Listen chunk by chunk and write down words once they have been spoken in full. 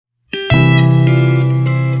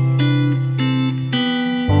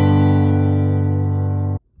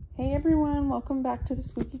welcome back to the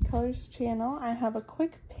Spooky Colors channel. I have a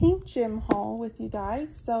quick PaintGem haul with you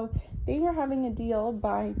guys. So they were having a deal,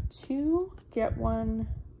 buy two get one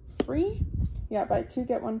free. Yeah, buy two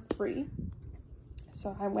get one free.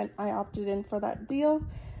 So I opted in for that deal.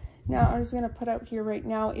 Now I'm just gonna put out here right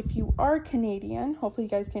now, if you are Canadian, hopefully you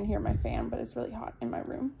guys can hear my fan, but it's really hot in my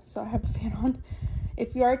room, so I have the fan on.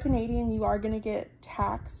 If you are Canadian, you are gonna get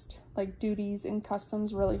taxed, like duties and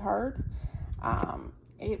customs, really hard.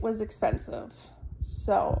 It was expensive.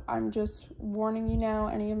 So I'm just warning you now,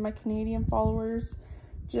 any of my Canadian followers,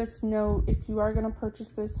 just know if you are gonna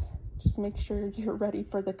purchase this, just make sure you're ready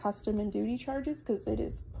for the custom and duty charges, because it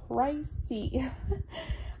is pricey.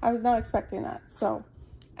 I was not expecting that. So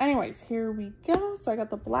anyways, here we go. So I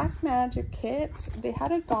got the Black Magic kit. They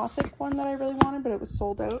had a Gothic one that I really wanted, but it was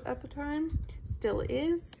sold out at the time. Still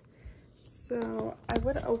is. So I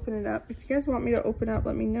would open it up. If you guys want me to open up,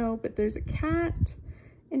 let me know. But there's a cat,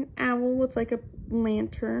 an owl with like a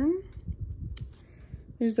lantern.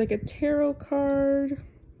 There's like a tarot card,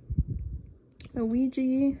 a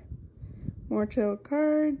Ouija, more tarot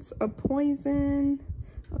cards, a poison,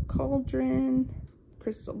 a cauldron,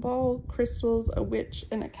 crystal ball, crystals, a witch,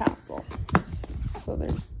 and a castle. So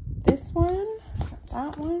there's this one,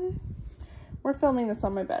 that one. We're filming this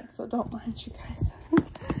on my bed, so don't mind you guys.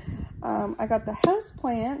 I got the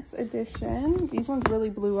Houseplants edition. These ones really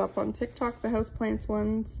blew up on TikTok, the Houseplants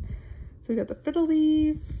ones. So we got the fiddle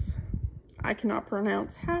leaf. I cannot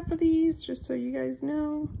pronounce half of these, just so you guys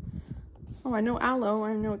know. Oh, I know aloe,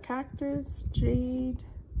 I know cactus, jade,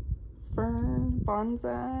 fern,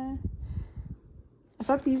 bonsai. I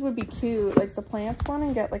thought these would be cute, like the plants one,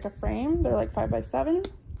 and get like a frame. They're like 5x7,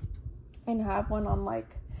 and have one on like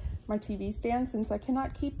my TV stand, since I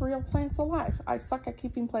cannot keep real plants alive. I suck at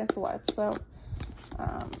keeping plants alive. So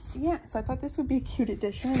yeah, so I thought this would be a cute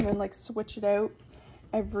addition, and then like switch it out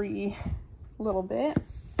every little bit.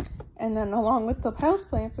 And then along with the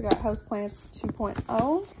houseplants, I got Houseplants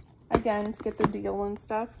 2.0 again to get the deal and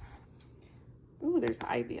stuff. Ooh, there's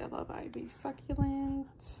ivy. I love ivy. Succulent.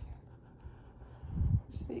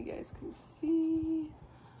 So you guys can see.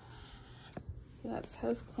 So that's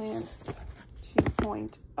Houseplants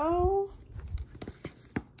 2.0.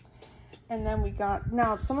 And then we got,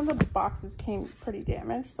 now some of the boxes came pretty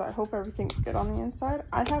damaged, so I hope everything's good on the inside.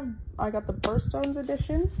 I got the Birthstones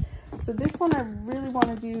edition. So this one I really want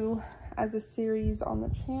to do as a series on the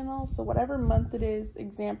channel. So whatever month it is,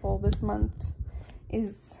 example, this month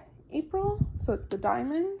is April, so it's the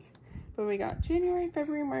diamond. But we got January,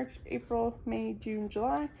 February, March, April, May, June,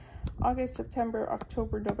 July, August, September,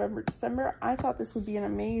 October, November, December. I thought this would be an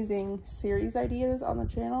amazing series ideas on the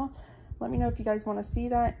channel. Let me know if you guys want to see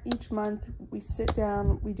that. Each month we sit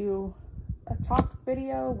down, we do a talk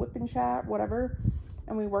video, whip and chat, whatever,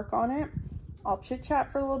 and we work on it. I'll chit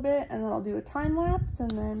chat for a little bit, and then I'll do a time lapse,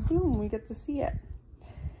 and then boom, we get to see it.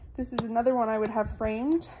 This is another one I would have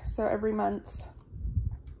framed, so every month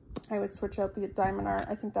I would switch out the diamond art.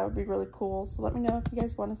 I think that would be really cool. So let me know if you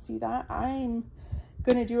guys want to see that. I'm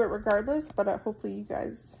gonna do it regardless, but hopefully you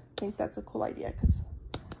guys think that's a cool idea, because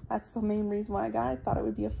that's the main reason why I thought it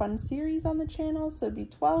would be a fun series on the channel. So it'd be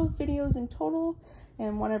 12 videos in total,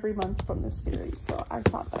 and one every month from this series. So I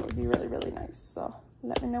thought that would be really, really nice. So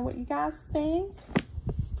let me know what you guys think.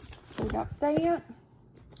 So we got that.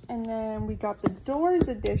 And then we got the Doors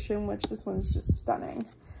edition, which this one's just stunning.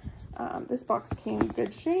 This box came in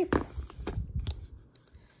good shape.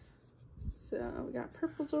 So we got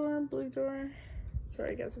purple door, blue door.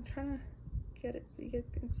 Sorry guys, I'm trying to get it so you guys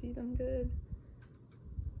can see them good.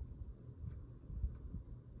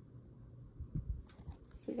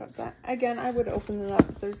 So we got that. Again, I would open it up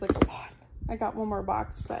if there's like a lot. I got one more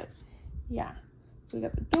box, but yeah. So we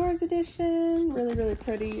got the Doors edition, really, really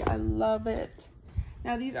pretty. I love it.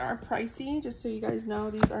 Now these are pricey, just so you guys know.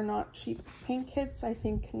 These are not cheap paint kits. I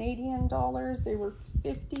think Canadian dollars, they were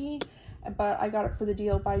 50, but I got it for the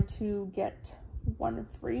deal, buy two, get one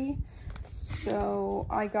free. So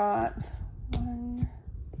I got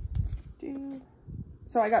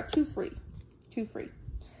I got two free.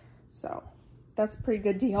 So that's a pretty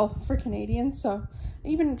good deal for Canadians. So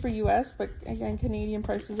even for US, but again, Canadian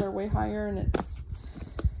prices are way higher, and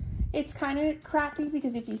it's kind of crappy,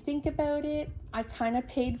 because if you think about it, I kind of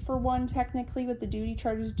paid for one technically with the duty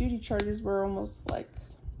charges. Duty charges were almost like,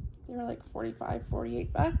 they were like 45,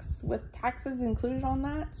 48 bucks with taxes included on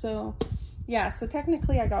that. So yeah, so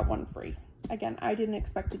technically I got one free. Again, I didn't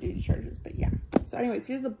expect the duty charges, but yeah. So anyways,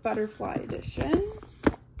 here's the butterfly edition.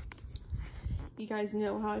 You guys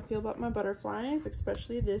know how I feel about my butterflies,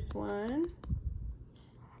 especially this one.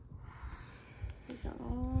 We got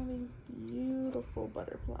all these beautiful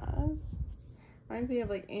butterflies. Reminds me of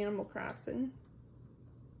like Animal Crossing.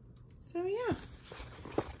 So yeah,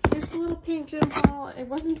 it's a little PaintGem haul. It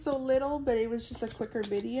wasn't so little, but it was just a quicker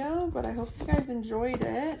video, but I hope you guys enjoyed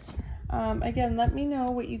it. Again, let me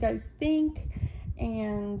know what you guys think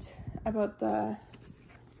and about the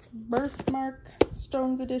birthmark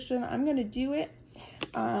stones edition. I'm gonna do it.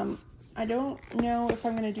 I don't know if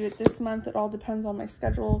I'm gonna do it this month. It all depends on my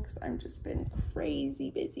schedule because I've just been crazy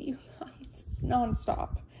busy. It's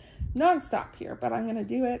non-stop here, but I'm gonna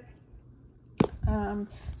do it.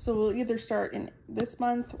 So we'll either start in this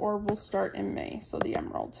month or we'll start in May. So the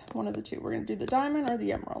emerald, one of the two. We're gonna do the diamond or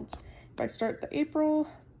the emerald. If I start the April,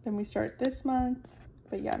 then we start this month,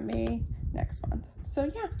 but yeah, May next month. So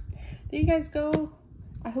yeah, there you guys go.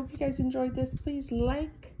 I hope you guys enjoyed this. Please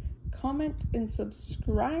like, comment, and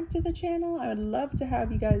subscribe to the channel. I would love to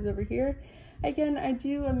have you guys over here. Again, I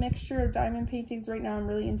do a mixture of diamond paintings. Right now I'm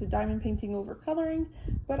really into diamond painting over coloring,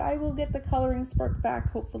 but I will get the coloring spark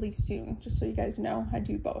back hopefully soon, just so you guys know I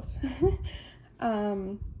do both.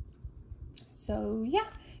 So yeah,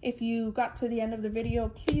 if you got to the end of the video,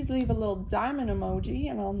 please leave a little diamond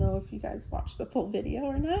emoji and I'll know if you guys watched the full video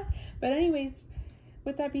or not. But anyways,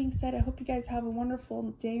 with that being said, I hope you guys have a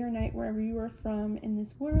wonderful day or night wherever you are from in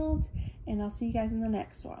this world, and I'll see you guys in the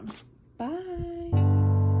next one. Bye.